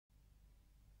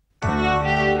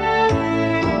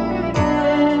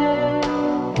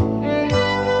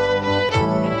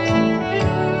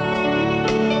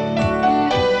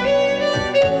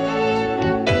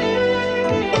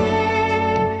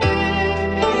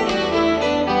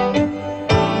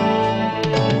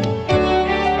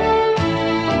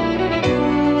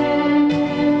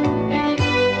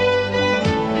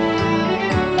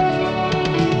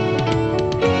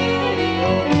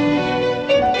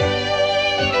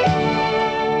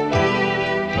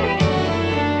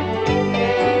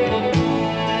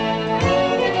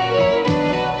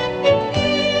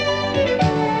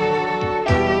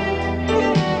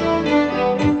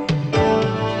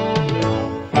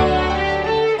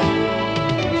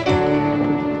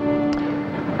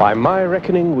By my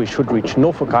reckoning, we should reach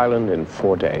Norfolk Island in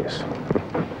 4 days.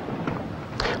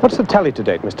 What's the tally to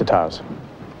date, Mr. Towers?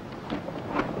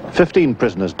 15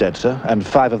 prisoners dead, sir, and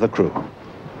 5 of the crew.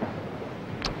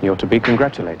 You're to be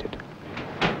congratulated.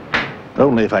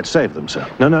 Only if I'd saved them, sir.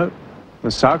 No.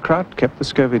 The sauerkraut kept the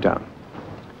scurvy down.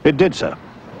 It did, sir.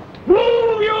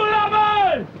 Move, you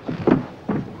lubbers!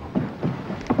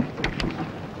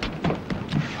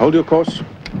 Hold your course.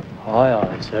 Aye,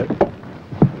 aye, sir.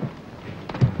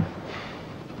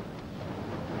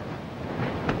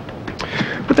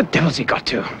 What the devil's he got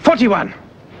to? 41!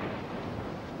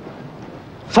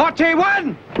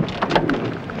 41!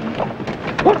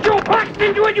 Put your backs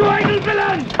into it, you idle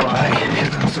villains! By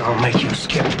heavens, I'll make you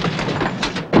skip.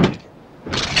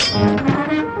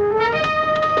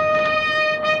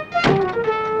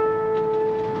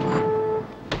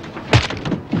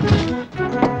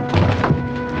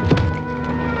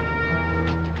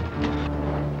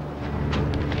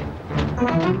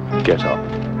 Get up,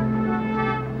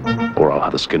 or I'll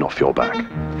have the skin off your back.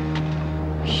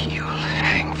 You'll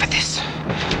hang for this.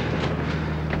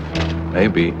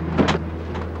 Maybe.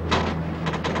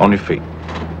 On your feet.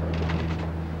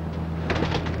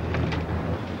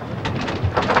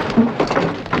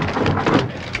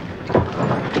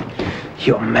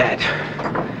 You're mad.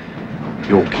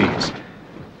 Your keys.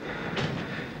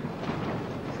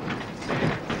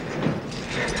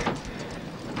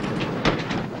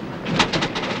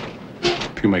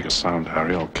 If you make a sound,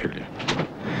 Harry, I'll kill you.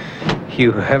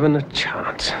 You haven't a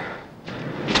chance.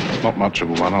 Not much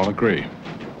of a one, I'll agree.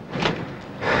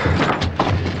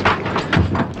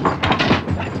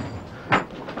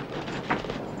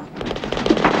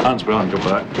 Hands behind your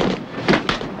back.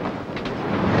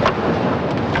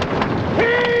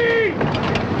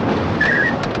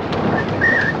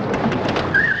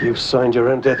 You've signed your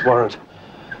own death warrant.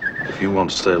 If you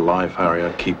want to stay alive, Harry,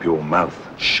 I'd keep your mouth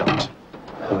shut.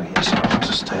 Oh, yes, I want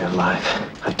to stay alive.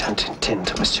 I don't intend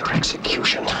to miss your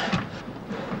execution.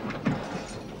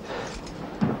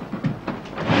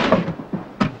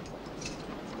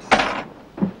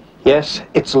 Yes,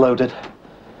 it's loaded.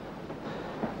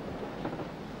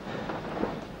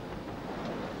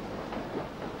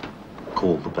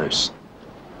 Call the base.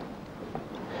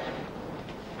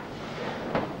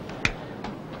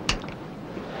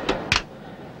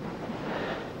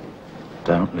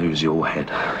 Don't lose your head,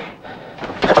 Harry.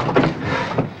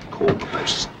 Call the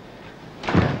base.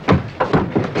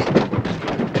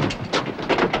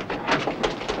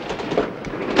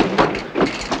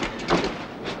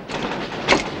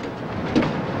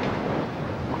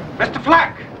 Mr.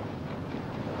 Flack!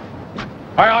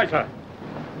 Aye, aye, sir.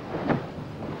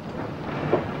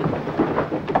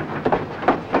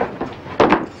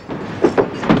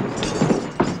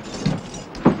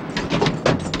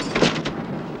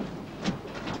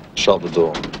 Shut the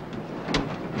door.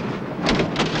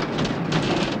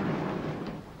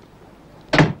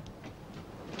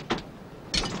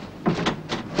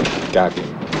 Gag him.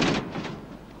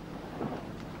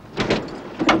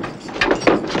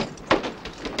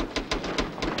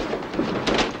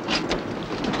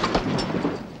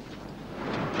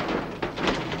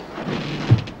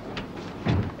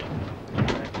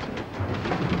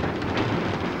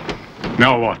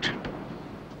 Now what?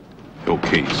 Your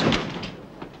keys.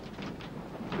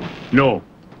 No.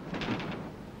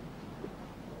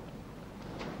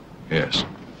 Yes.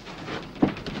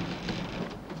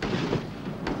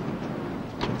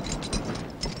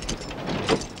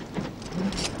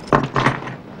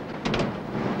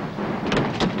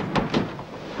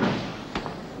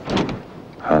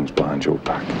 Hands behind your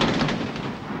back.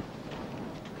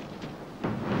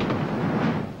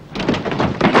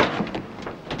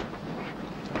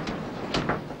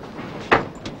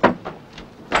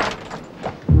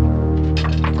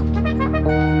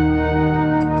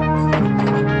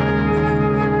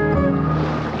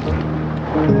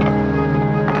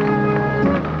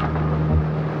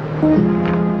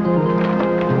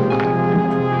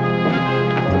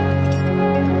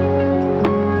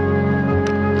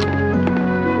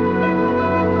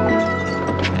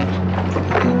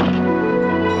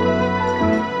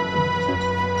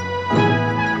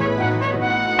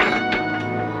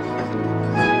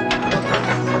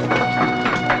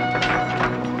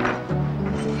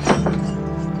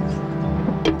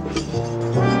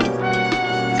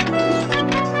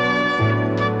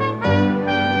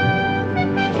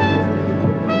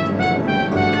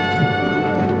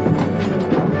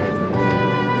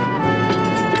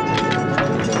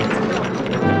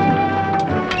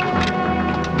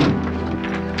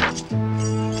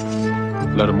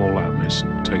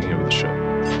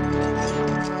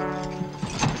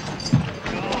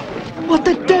 What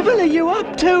the devil are you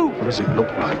up to? What does it look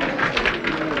like?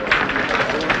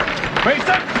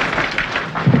 Mason!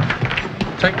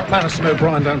 Take Madison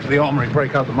O'Brien down to the armory,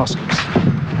 break out the muskets.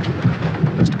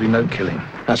 There's to be no killing.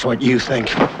 That's what you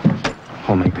think.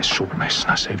 I'll make this short, Mason.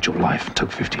 I saved your life and took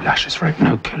 50 lashes for it.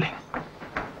 No killing.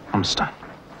 Understand?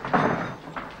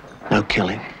 No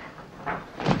killing.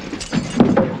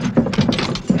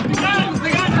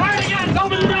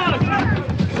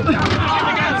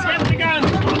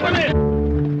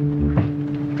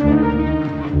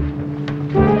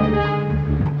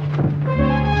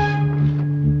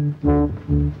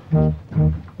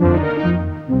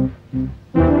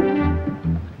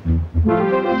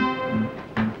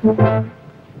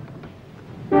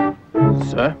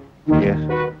 Sir? Yes.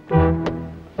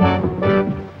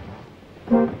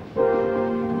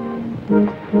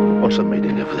 What's the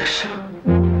meaning of this?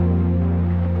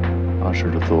 I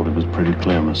should have thought it was pretty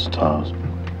clear, Mr. Towers.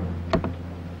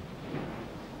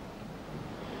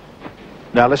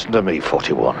 Now listen to me,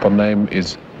 41. My name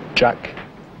is Jack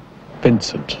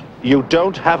Vincent. You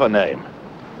don't have a name.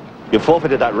 You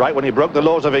forfeited that right when you broke the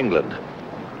laws of England.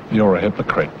 You're a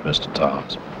hypocrite, Mr.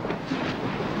 Towers.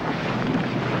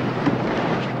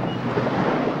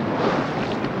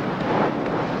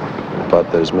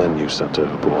 About those men you sent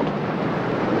overboard.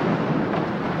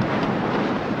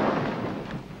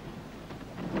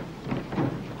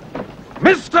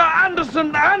 Mr.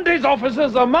 Anderson and his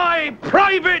officers are my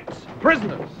private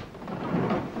prisoners.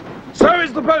 So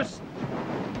is the bosun.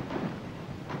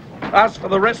 As for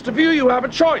the rest of you, you have a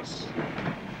choice.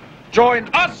 Join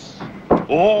us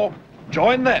or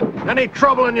join them. Any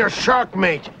trouble in your shark,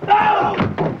 mate?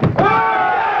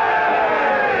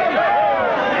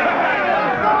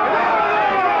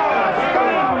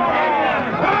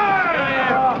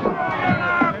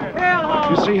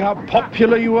 You see how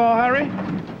popular you are, Harry?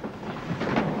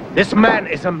 This man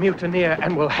is a mutineer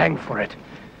and will hang for it.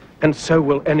 And so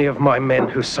will any of my men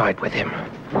who side with him.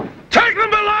 Take them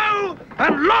below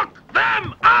and lock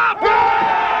them up!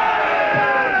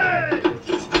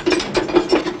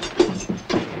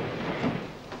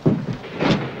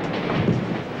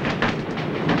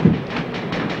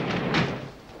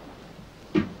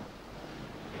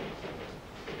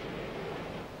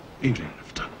 Evening,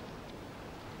 Lieutenant.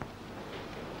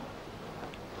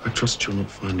 I trust you're not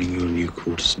finding your new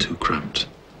quarters too cramped.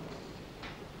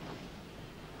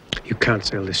 You can't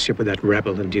sail this ship with that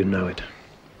rabble, and you know it.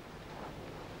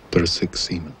 There are 6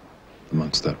 seamen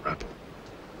amongst that rabble.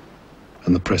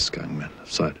 And the press gang men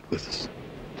have sided with us.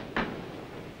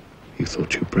 You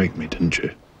thought you'd break me, didn't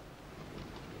you?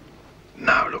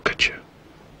 Now look at you.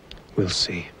 We'll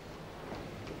see.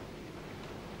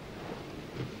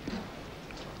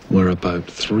 We're about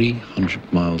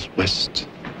 300 miles west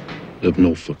of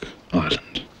Norfolk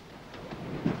Island.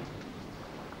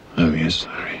 Oh, yes,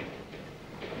 Harry.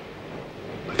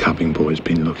 The cabin boy's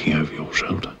been looking over your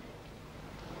shoulder.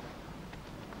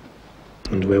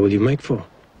 And where will you make for?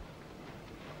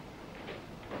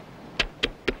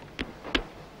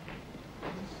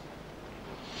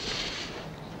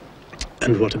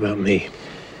 And what about me?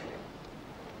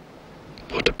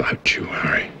 What about you,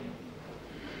 Harry?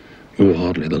 You're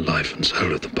hardly the life and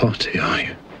soul of the party, are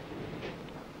you?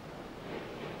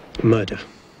 Murder.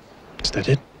 Is that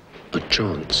it? A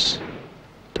chance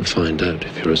to find out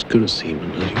if you're as good a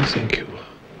seaman as you think you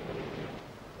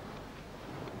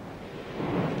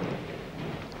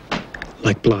are.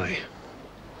 Like Bligh.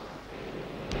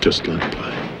 Just like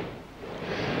Bligh.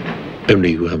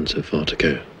 Only you haven't so far to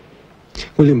go.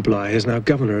 William Bligh is now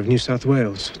governor of New South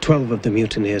Wales. 12 of the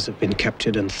mutineers have been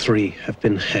captured and 3 have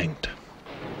been hanged.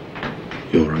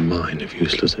 You're a mine of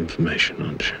useless information,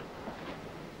 aren't you?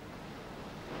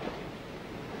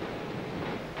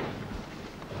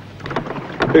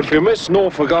 If you miss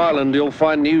Norfolk Island, you'll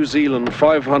find New Zealand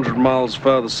 500 miles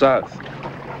further south.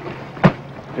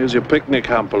 Here's your picnic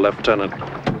hamper, Lieutenant.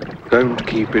 Don't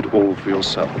keep it all for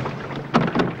yourself.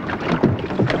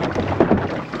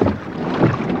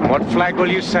 What flag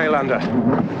will you sail under?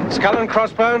 Skull and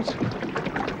crossbones?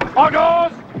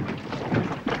 Orders!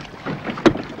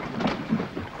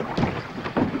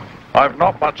 I've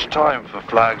not much time for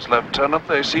flags, Lieutenant.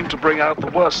 They seem to bring out the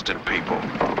worst in people.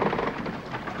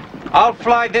 I'll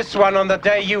fly this one on the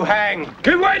day you hang.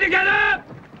 Give way to get up!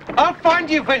 I'll find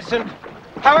you, Vincent.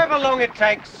 However long it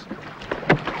takes.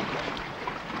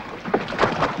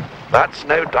 That's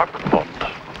no duck pond.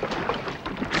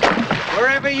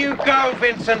 Wherever you go,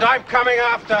 Vincent, I'm coming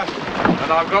after.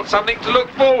 And I've got something to look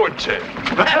forward to. If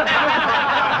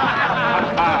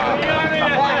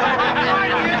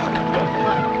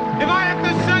I have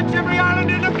to search every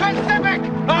island in the Pacific,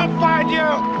 I'll find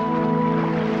you!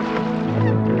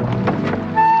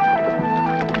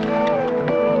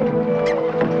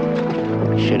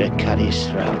 cut his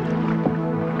throat.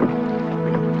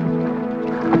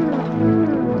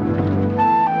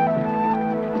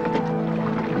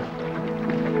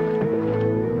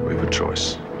 We have a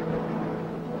choice.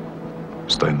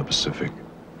 Stay in the Pacific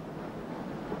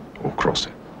or cross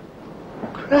it.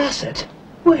 Cross it?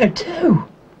 Where to?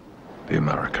 The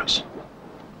Americas.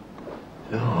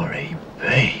 Glory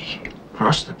be.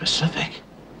 Cross the Pacific?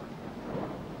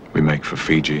 We make for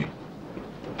Fiji,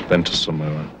 then to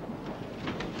Samoa,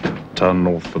 turn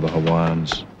north for the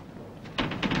Hawaiians,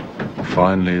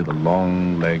 finally the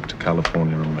long leg to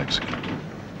California and Mexico.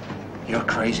 You're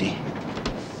crazy.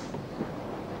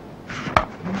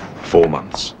 4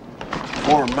 months.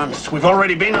 4 months? We've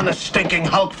already been on the stinking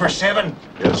hulk for 7.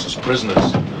 Yes, as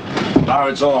prisoners. Now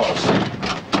it's ours.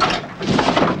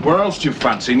 Where else do you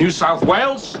fancy? New South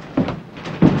Wales?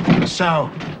 So,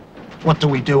 what do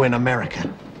we do in America?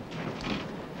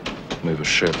 Move a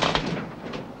ship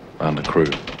and a crew.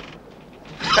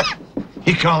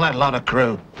 You call that a lot of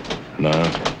crew? No,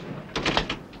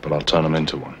 but I'll turn them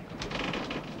into one.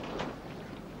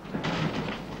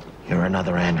 You're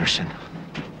another Anderson.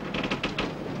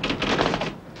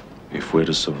 If we're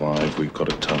to survive, we've got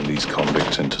to turn these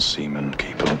convicts into seamen,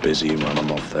 keep them busy, run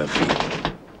them off their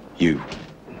feet. You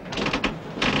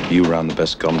ran the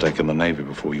best gun deck in the Navy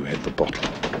before you hit the bottle.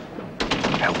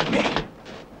 Help me.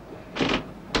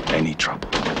 Any trouble,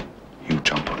 you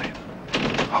jump on it.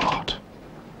 Hard.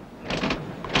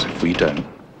 Because if we don't,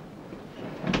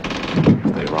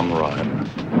 if they run riot,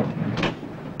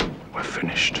 we're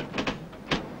finished.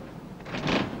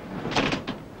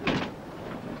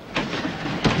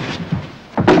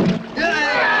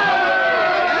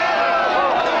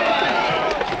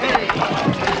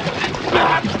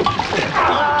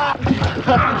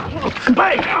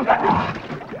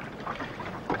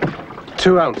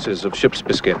 Two ounces of ship's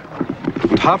biscuit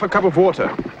and half a cup of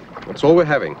water. That's all we're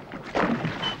having.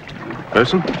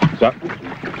 Bosun? Sir?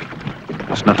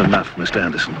 It's not enough, Mr.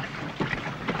 Anderson.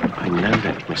 I know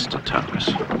that, Mr. Thomas.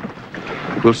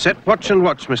 We'll set watch and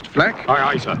watch, Mr. Flack.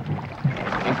 Aye, aye, sir.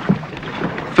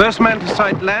 First man to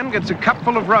sight land gets a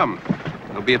cupful of rum.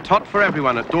 There'll be a tot for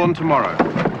everyone at dawn tomorrow.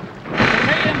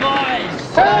 Hey, boys!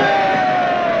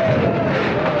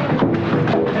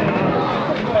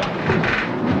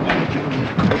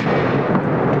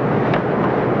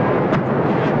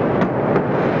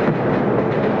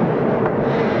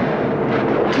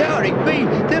 Glory be,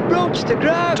 they broached the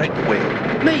grog. Take the wheel.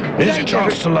 Me, Here's your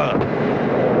chance to learn.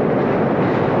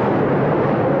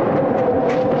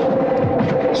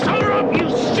 Start her up, you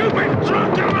stupid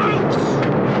drunken oafs!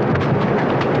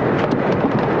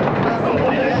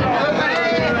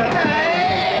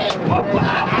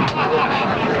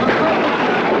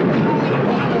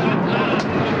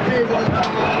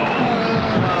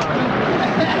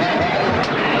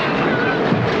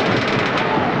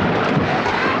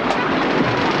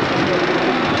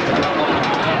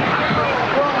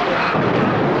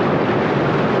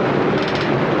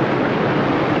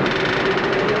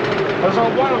 There's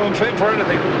not one of them fit for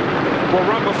anything. We'll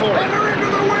run before it. Enter into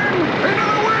the wind! Into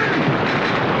the wind!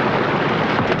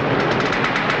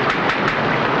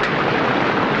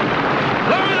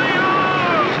 Lower the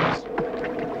yards!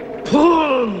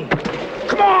 Pull!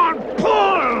 Come on,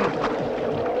 pull!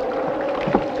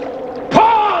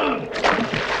 Pull!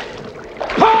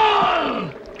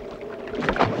 Pull!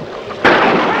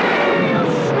 Hey, you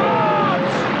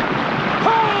snobs!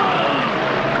 Pull!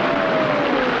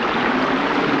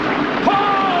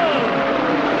 Pull!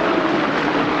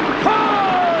 Pull!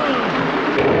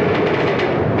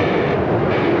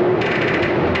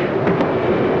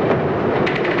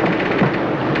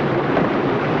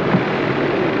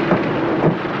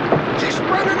 She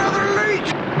spread another leak!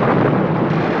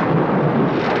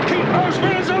 Keep those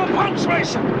villains in a punch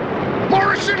racing!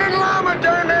 Morrison and Lama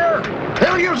down there!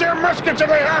 They'll use their muskets if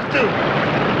they have to!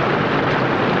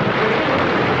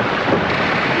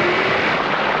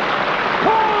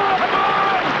 Pull! Come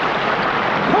on!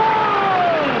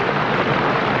 Pull!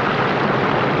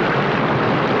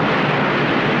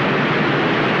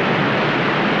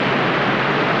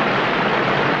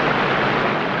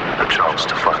 A chance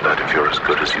to find out if you're as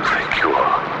good as you think you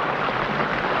are.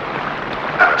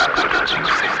 As good as you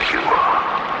think you are.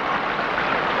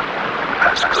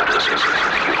 As good as you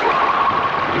think you are.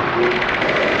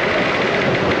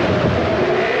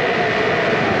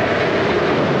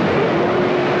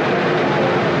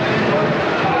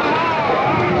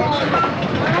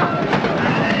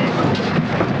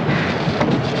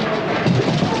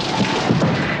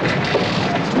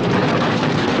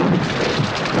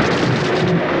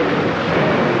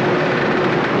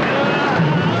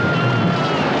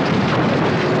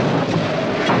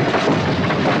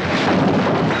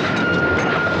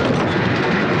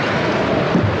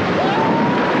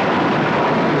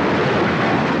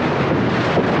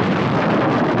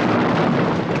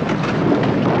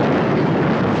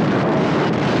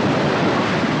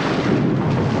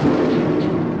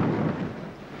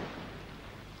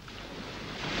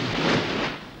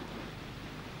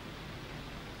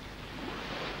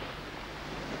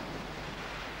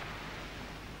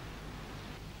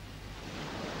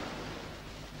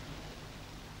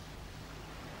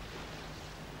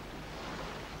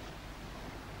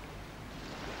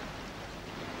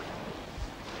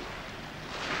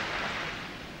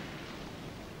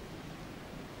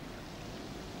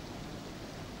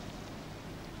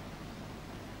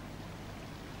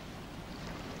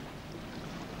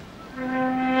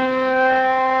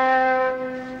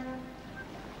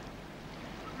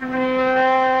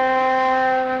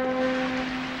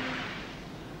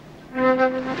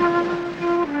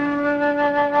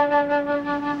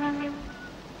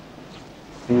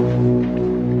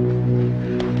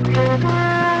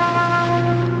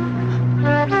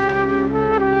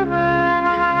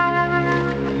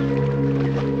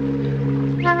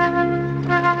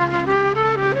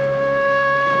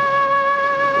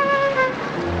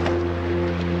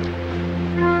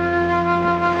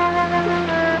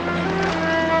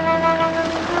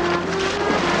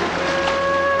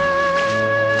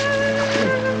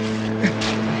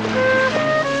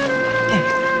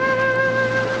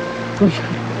 Rachel!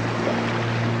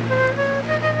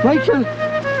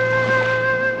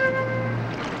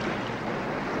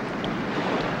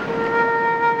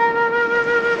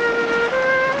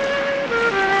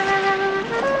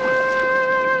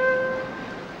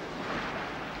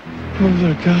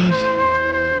 Mother God.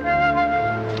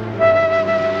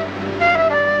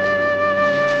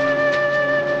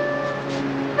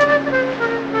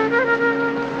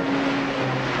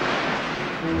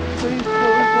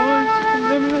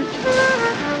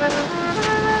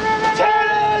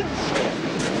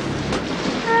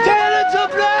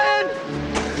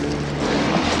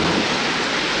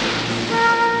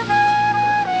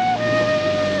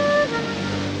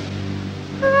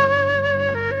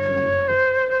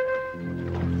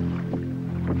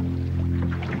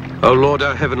 O Lord,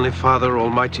 our Heavenly Father,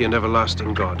 Almighty and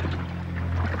everlasting God,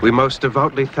 we most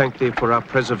devoutly thank Thee for our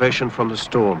preservation from the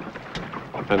storm,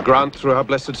 and grant through our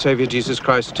blessed Savior Jesus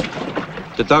Christ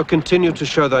that Thou continue to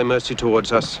show Thy mercy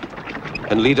towards us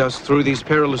and lead us through these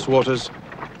perilous waters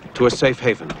to a safe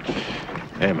haven.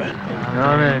 Amen.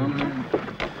 Amen.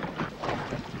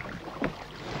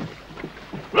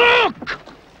 Look!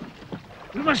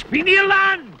 We must be near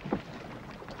land!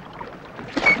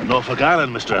 Norfolk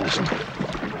Island, Mr. Anderson.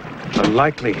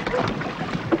 Unlikely.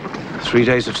 3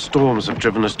 days of storms have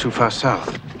driven us too far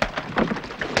south.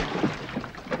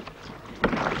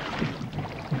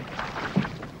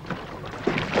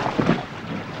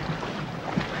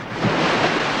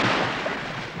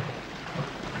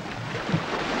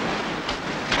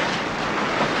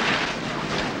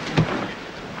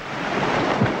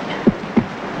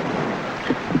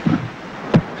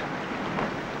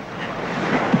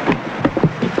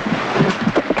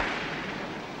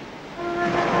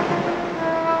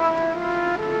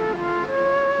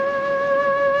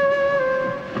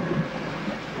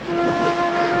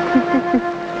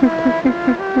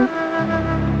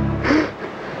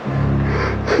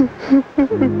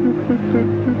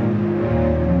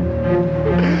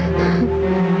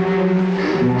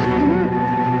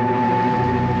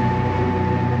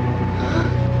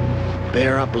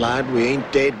 Bear up, lad. We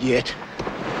ain't dead yet.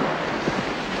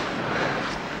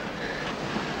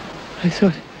 I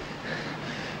thought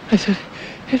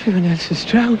everyone else was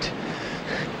drowned.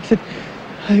 That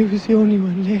I was the only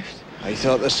one left. I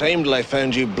thought the same till I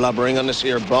found you blubbering on this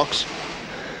here box.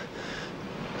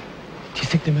 Do you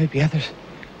think there might be others?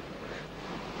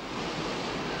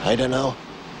 I don't know.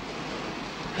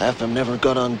 Half of them never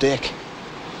got on deck.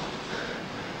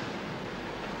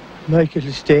 Michael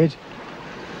is dead.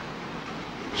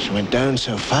 She went down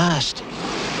so fast.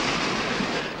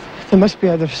 There must be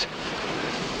others.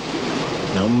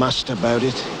 No must about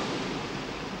it.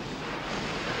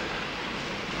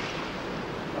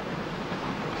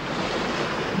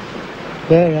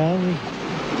 Where are we?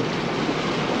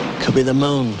 Could be the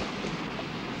moon.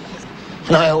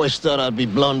 And I always thought I'd be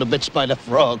blown to bits by the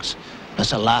frogs.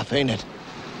 That's a laugh, ain't it?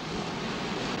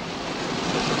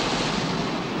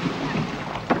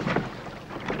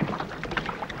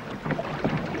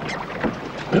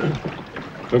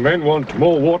 The men want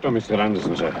more water, Mr.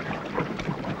 Anderson, sir.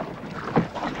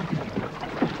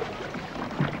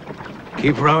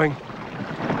 Keep rowing.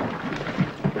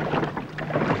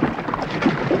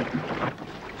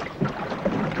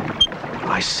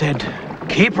 I said,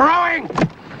 keep rowing!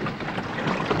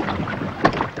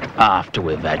 After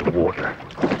we've had water.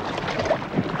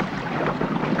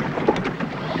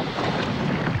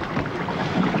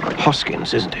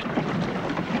 Hoskins, isn't it?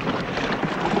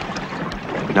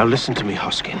 Now listen to me,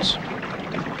 Hoskins.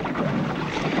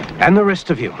 And the rest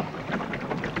of you.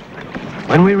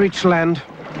 When we reach land,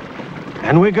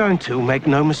 and we're going to, make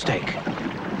no mistake,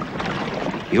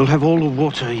 you'll have all the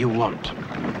water you want.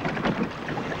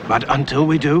 But until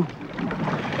we do,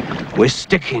 we're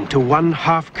sticking to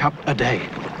 1/2 cup a day.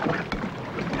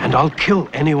 And I'll kill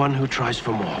anyone who tries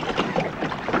for more.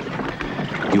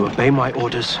 You obey my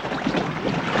orders,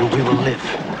 and we will live.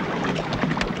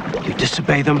 You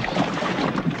disobey them,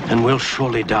 and we'll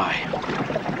surely die.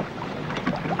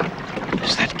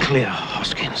 Is that clear,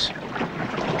 Hoskins?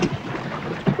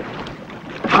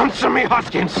 Answer me,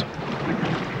 Hoskins!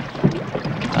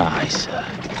 Aye, sir.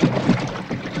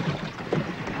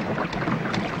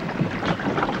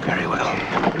 Very well.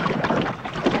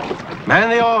 Man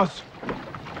the oars!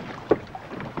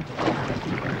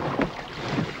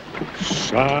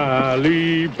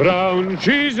 Sally Brown,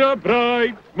 she's a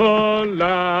bright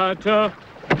mulatta.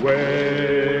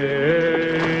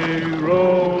 Way,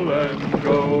 roll and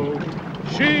go.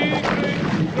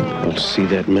 We'll see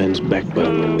that man's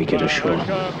backbone when we get ashore.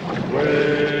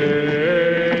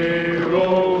 Way,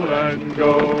 roll and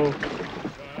go.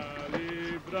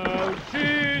 Sally Brown,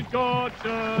 she's got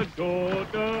a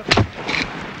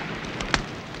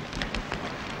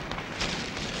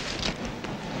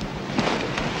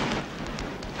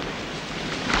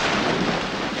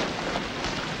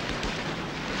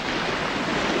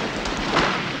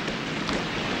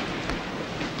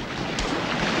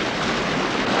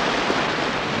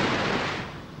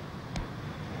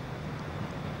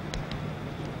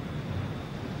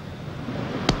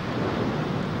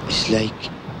It's like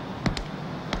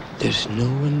there's no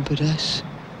one but us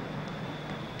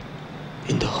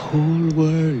in the whole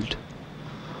world.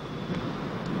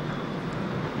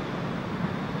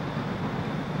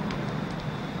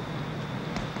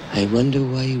 I wonder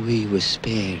why we were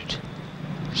spared.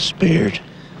 Spared?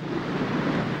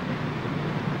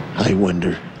 I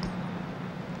wonder.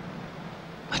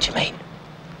 What do you mean?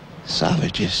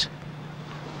 Savages.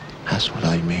 That's what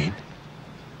I mean.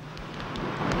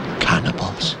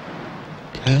 Cannibals.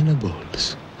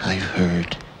 Cannibals? I've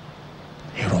heard.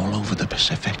 They're all over the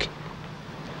Pacific.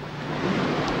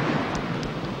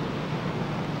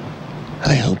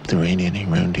 I hope there ain't any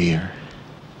round here.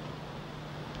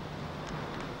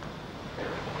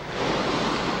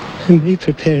 Am I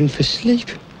preparing for sleep?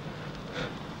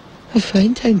 A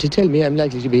fine time to tell me I'm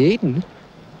likely to be eaten.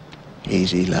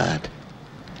 Easy, lad.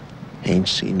 Ain't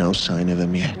seen no sign of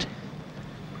him yet.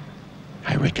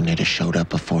 I reckon they'd have showed up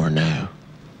before now.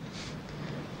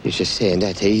 You're just saying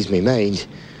that to ease me mind.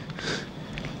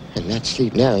 I'm not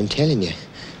asleep now, I'm telling you.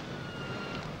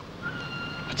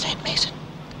 What's that, Mason?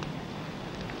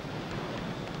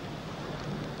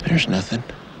 There's nothing.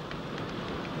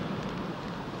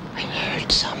 I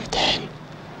heard something.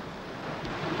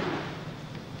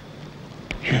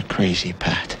 You're crazy,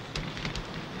 Pat.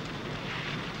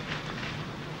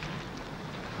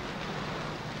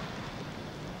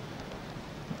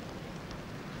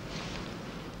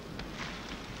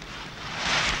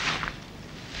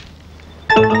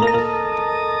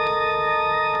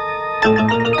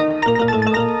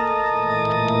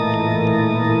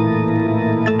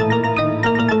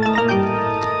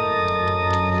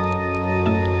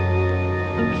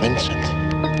 Vincent.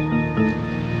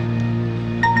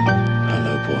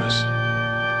 Hello, boys.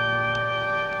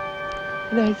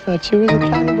 And I thought you were the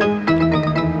cannibal.